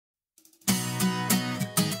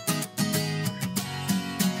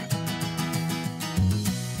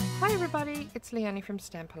it's Leonie from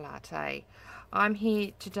Stampin Latte. I'm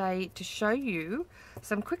here today to show you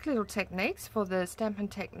some quick little techniques for the Stampin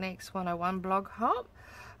Techniques 101 blog hop.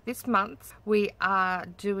 This month we are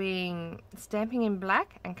doing stamping in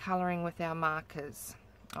black and colouring with our markers.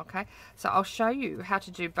 Okay, so I'll show you how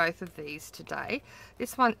to do both of these today.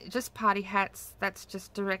 This one, just party hats, that's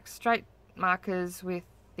just direct straight markers with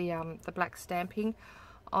the black stamping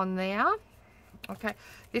on there. Okay,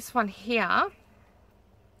 this one here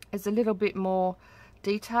is a little bit more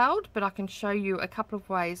detailed, but I can show you a couple of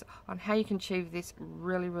ways on how you can achieve this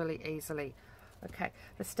really easily. Okay,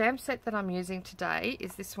 the stamp set that I'm using today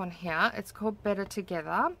is this one here. It's called Better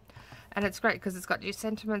Together, and it's great because it's got your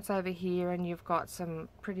sentiments over here and you've got some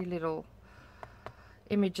pretty little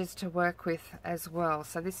images to work with as well.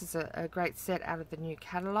 So this is a great set out of the new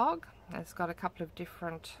catalogue. It's got a couple of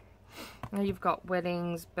different, you've got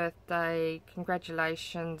weddings, birthday,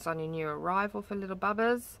 congratulations on your new arrival for little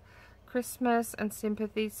bubbers, Christmas and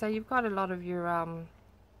sympathy. So you've got a lot of your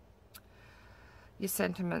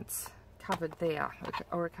sentiments covered there,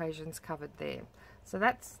 or occasions covered there. So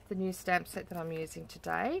that's the new stamp set that I'm using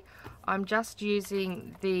today. I'm just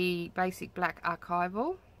using the basic black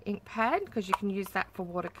archival ink pad because you can use that for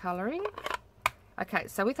watercolouring. Okay,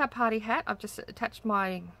 so with our party hat, I've just attached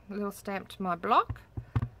my little stamp to my block.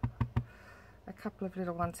 A couple of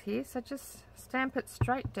little ones here, so just stamp it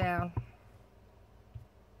straight down.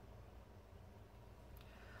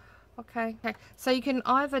 Okay, so you can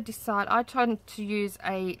either decide, I tend to use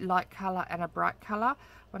a light colour and a bright colour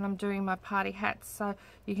when I'm doing my party hats, so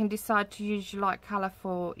you can decide to use your light colour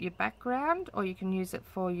for your background, or you can use it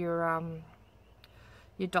for your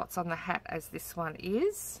dots on the hat, as this one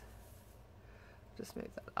is. Just move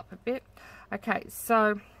that up a bit. Okay,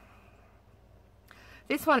 so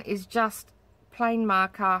this one is just plain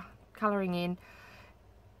marker colouring in.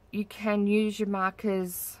 You can use your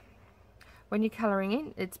markers when you're colouring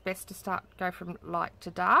in. It's best to go from light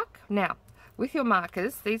to dark. Now with your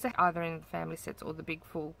markers, these are either in the family sets or the big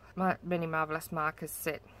full Many Marvellous Markers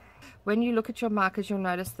set. When you look at your markers, you'll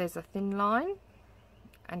notice there's a thin line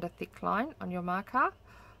and a thick line on your marker.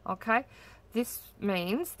 Okay, this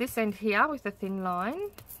means this end here with the thin line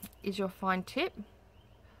is your fine tip,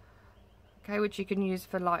 okay, which you can use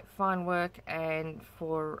for like fine work and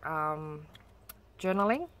for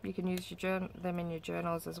journaling. You can use them in your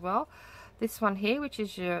journals as well. This one here, which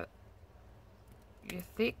is your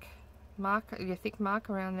thick mark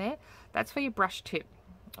around there, that's for your brush tip.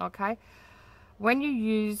 Okay, when you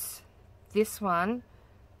use this one,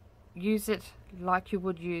 use it like you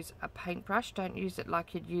would use a paintbrush. Don't use it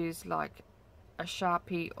like you'd use like a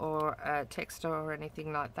Sharpie or a texter or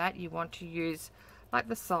anything like that. You want to use like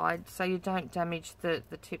the side so you don't damage the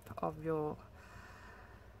tip of your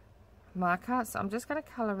marker. So I'm just going to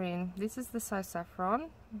colour in. This is the So Saffron.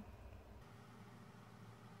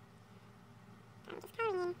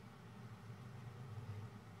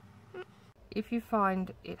 If you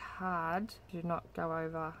find it hard, do not go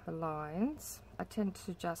over the lines. I tend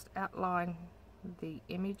to just outline the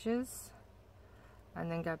images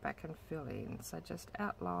and then go back and fill in. So just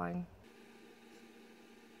outline.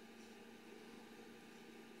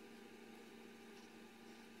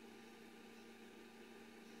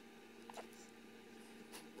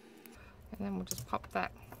 And then we'll just pop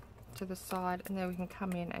that to the side, and then we can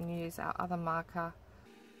come in and use our other marker.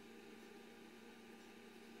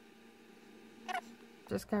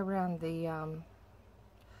 Just go around the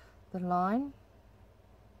line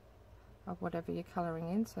of whatever you're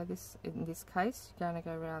colouring in. So this, in this case, you're going to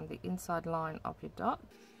go around the inside line of your dot.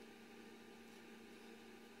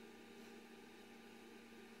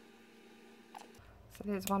 So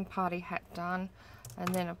there's one party hat done, and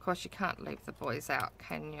then of course you can't leave the boys out,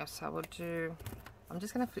 can you? So we'll do, I'm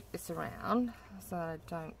just going to flip this around so I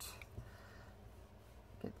don't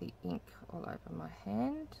get the ink all over my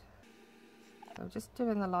hand. So we're just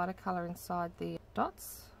doing the lighter colour inside the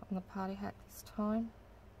dots on the party hat this time.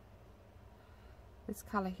 This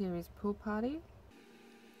colour here is Pool Party.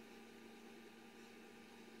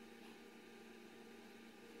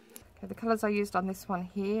 Okay, the colours I used on this one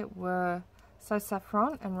here were So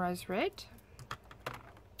Saffron and Rose Red.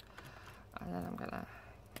 And then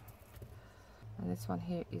and this one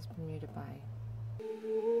here is Bermuda Bay.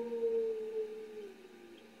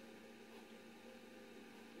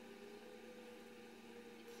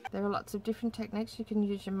 There are lots of different techniques you can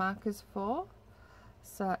use your markers for,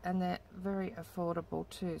 so, and they're very affordable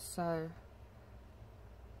too, so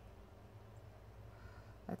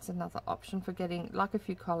that's another option for getting like a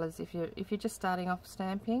few colours if you're just starting off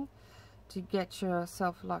stamping, to get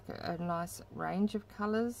yourself like a nice range of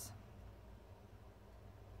colours.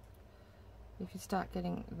 If you start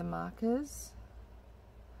getting the markers,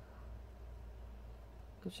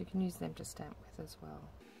 because you can use them to stamp with as well.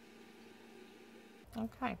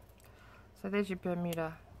 Okay, so there's your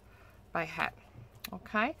Bermuda Bay hat.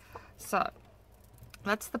 Okay, so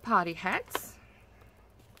that's the party hats,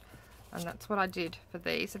 and that's what I did for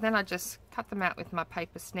these, and then I just cut them out with my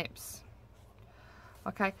paper snips.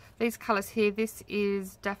 Okay, these colours here, this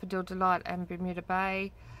is Daffodil Delight and Bermuda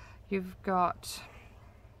Bay. You've got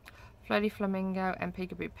Floaty Flamingo and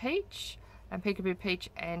Peekaboo Peach, and Peekaboo Peach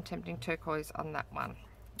and Tempting Turquoise on that one.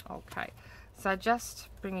 Okay, so just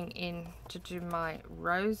bringing in to do my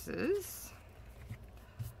roses.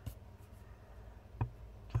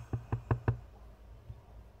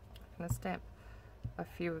 I'm going to stamp a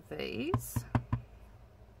few of these.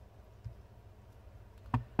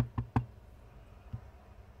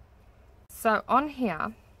 So on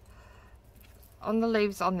here, on the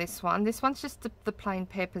leaves on this one's just the plain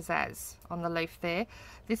Pear Pizzazz on the leaf there.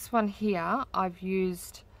 This one here, I've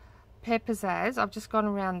used Pear Pizzazz. I've just gone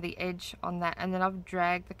around the edge on that, and then I've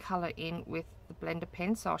dragged the colour in with the blender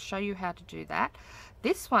pen, so I'll show you how to do that.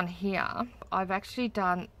 This one here, I've actually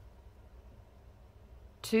done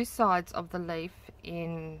two sides of the leaf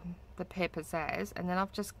in the Pear Pizzazz, and then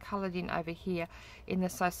I've just coloured in over here in the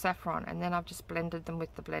So Saffron, and then I've just blended them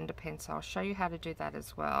with the blender pen, so I'll show you how to do that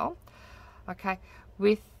as well. Okay,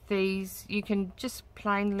 with these you can just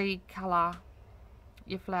plainly colour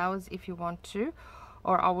your flowers if you want to,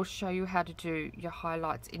 or I will show you how to do your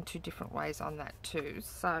highlights in two different ways on that too.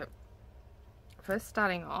 So first,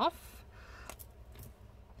 starting off,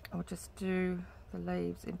 I'll just do the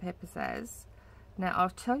leaves in Pear Pizzazz. Now I'll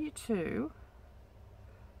tell you too,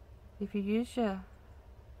 if you use your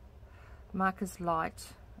markers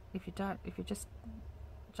light, if you just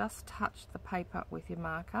touch the paper with your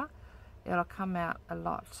marker, it'll come out a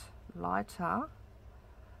lot lighter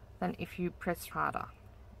than if you press harder.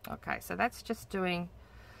 Okay, so that's just doing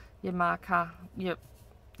your marker, your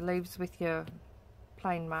leaves with your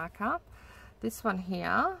plain marker. This one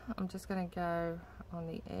here, I'm just going to go on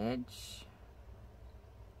the edge.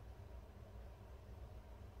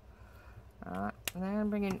 Alright, and then I'm going to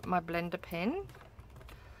bring in my blender pen.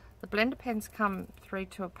 The blender pens come 3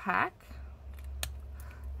 to a pack,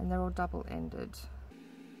 and they're all double-ended.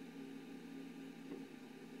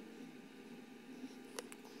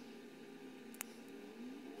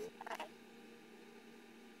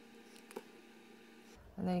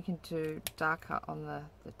 And then you can do darker on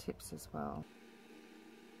the tips as well.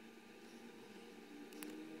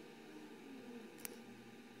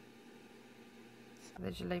 So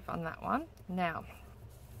there's your leaf on that one. Now,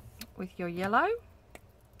 with your yellow,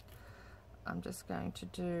 I'm just going to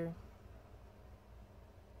do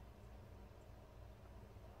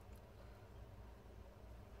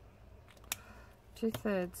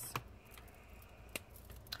two-thirds.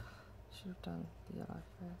 Should have done the yellow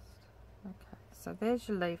first. Okay, so there's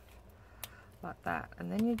your leaf like that,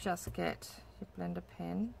 and then you just get your blender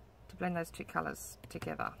pen to blend those two colours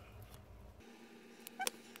together.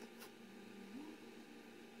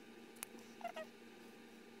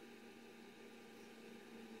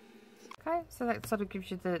 Okay, so that sort of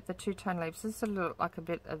gives you the two-tone leaves. This will look like a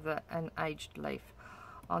bit of an aged leaf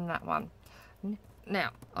on that one.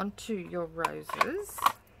 Now, onto your roses.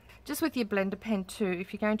 Just with your blender pen too,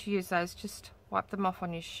 if you're going to use those, just wipe them off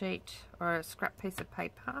on your sheet or a scrap piece of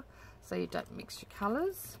paper so you don't mix your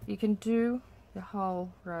colours. You can do the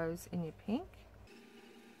whole rose in your pink.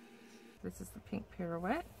 This is the pink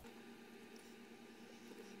pirouette.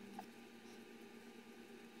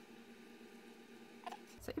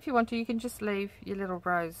 So if you want to, you can just leave your little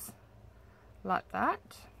rose like that.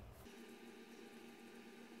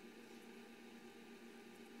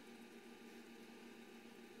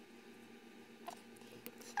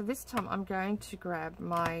 So this time I'm going to grab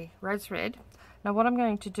my rose red. Now what I'm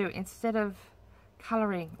going to do, instead of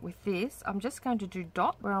colouring with this, I'm just going to do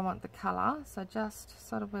dot where I want the colour. So just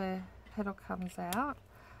sort of where petal comes out.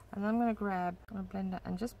 And I'm going to grab my blender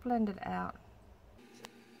and just blend it out.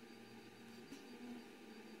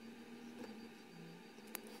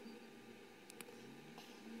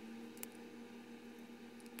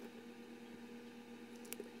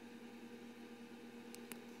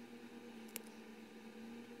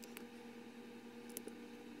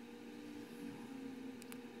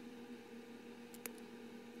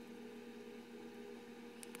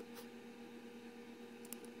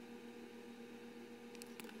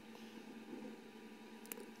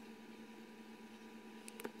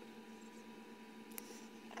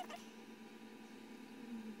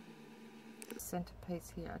 Center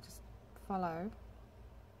piece here, I just follow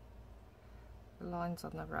the lines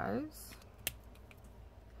on the rose,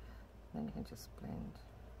 then you can just blend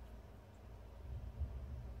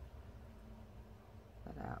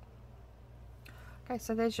that out. Okay,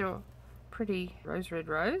 so there's your pretty rose red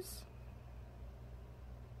rose.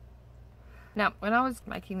 Now, when I was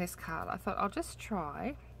making this card, I thought I'll just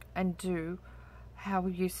try and do how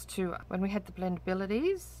we used to, when we had the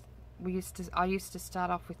blendabilities, I used to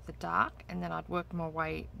start off with the dark and then I'd work my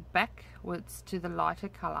way backwards to the lighter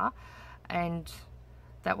colour, and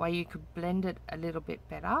that way you could blend it a little bit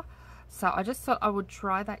better. So I just thought I would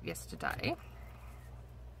try that yesterday.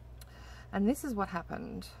 And this is what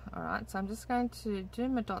happened. Alright, so I'm just going to do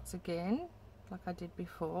my dots again, like I did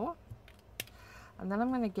before. And then I'm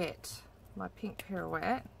going to get my pink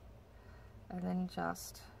pirouette and then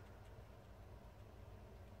just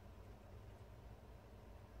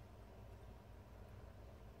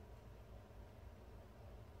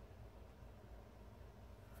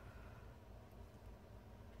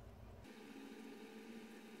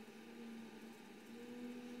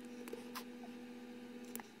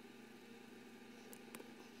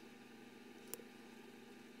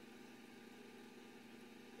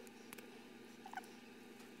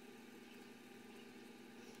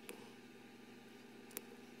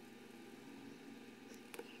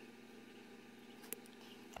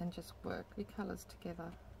and just work the colours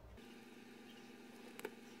together.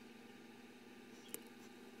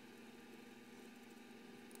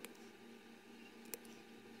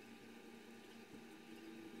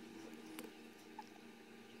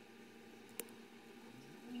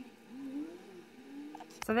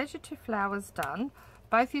 So there's your two flowers done,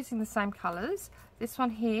 both using the same colours. This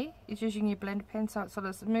one here is using your blender pen, so it sort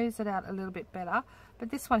of smooths it out a little bit better. But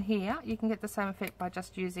this one here, you can get the same effect by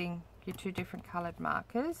just using your two different coloured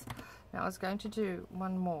markers. Now I was going to do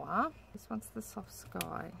one more. This one's the soft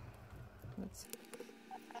sky. Let's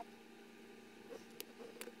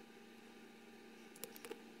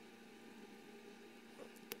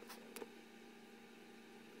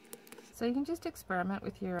So you can just experiment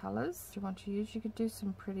with your colours you want to use. You could do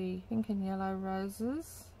some pretty pink and yellow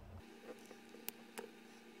roses.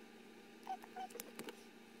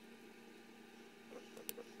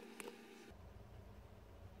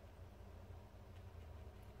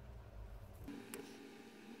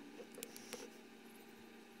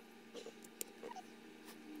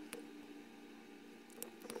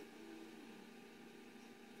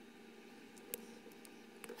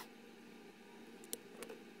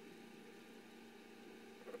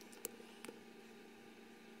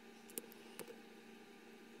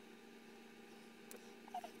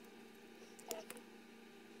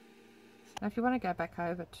 Now if you want to go back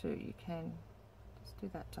over too, you can just do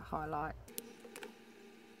that to highlight,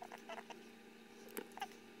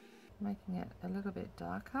 making it a little bit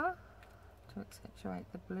darker to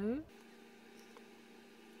accentuate the blue.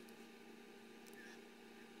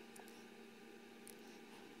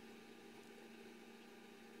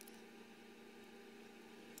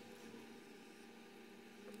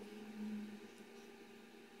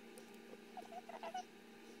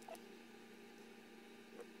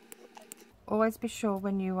 Always be sure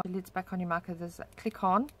when you the lid's back on your marker, there's a click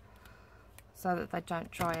on so that they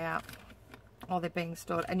don't dry out while they're being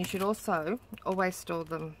stored. And you should also always store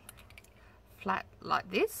them flat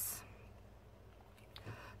like this,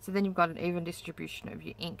 so then you've got an even distribution of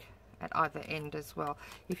your ink at either end as well.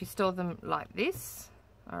 If you store them like this,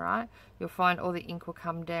 alright, you'll find all the ink will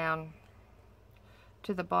come down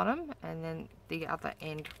to the bottom and then the other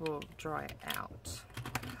end will dry out.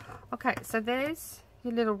 Okay, so there's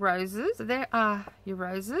your little roses. So there are your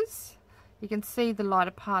roses. You can see the lighter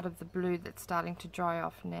part of the blue that's starting to dry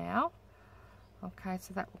off now. Okay,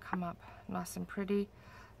 so that will come up nice and pretty.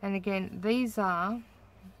 And again, these are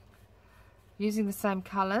using the same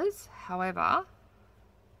colors, however,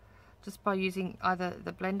 just by using either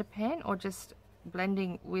the blender pen or just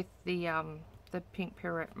blending with the pink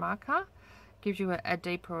pirouette marker, gives you a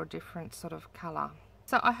deeper or different sort of color.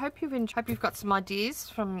 So I hope you've got some ideas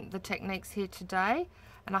from the techniques here today,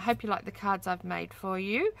 and I hope you like the cards I've made for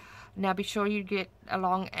you. Now be sure you get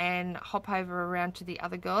along and hop over around to the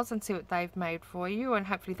other girls and see what they've made for you, and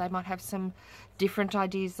hopefully they might have some different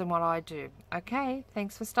ideas than what I do. Okay,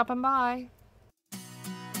 thanks for stopping by.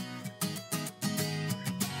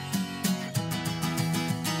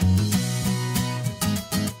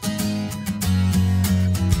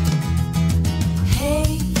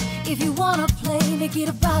 If you wanna play, make it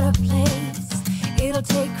a better place. It'll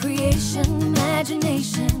take creation,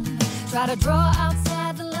 imagination. Try to draw out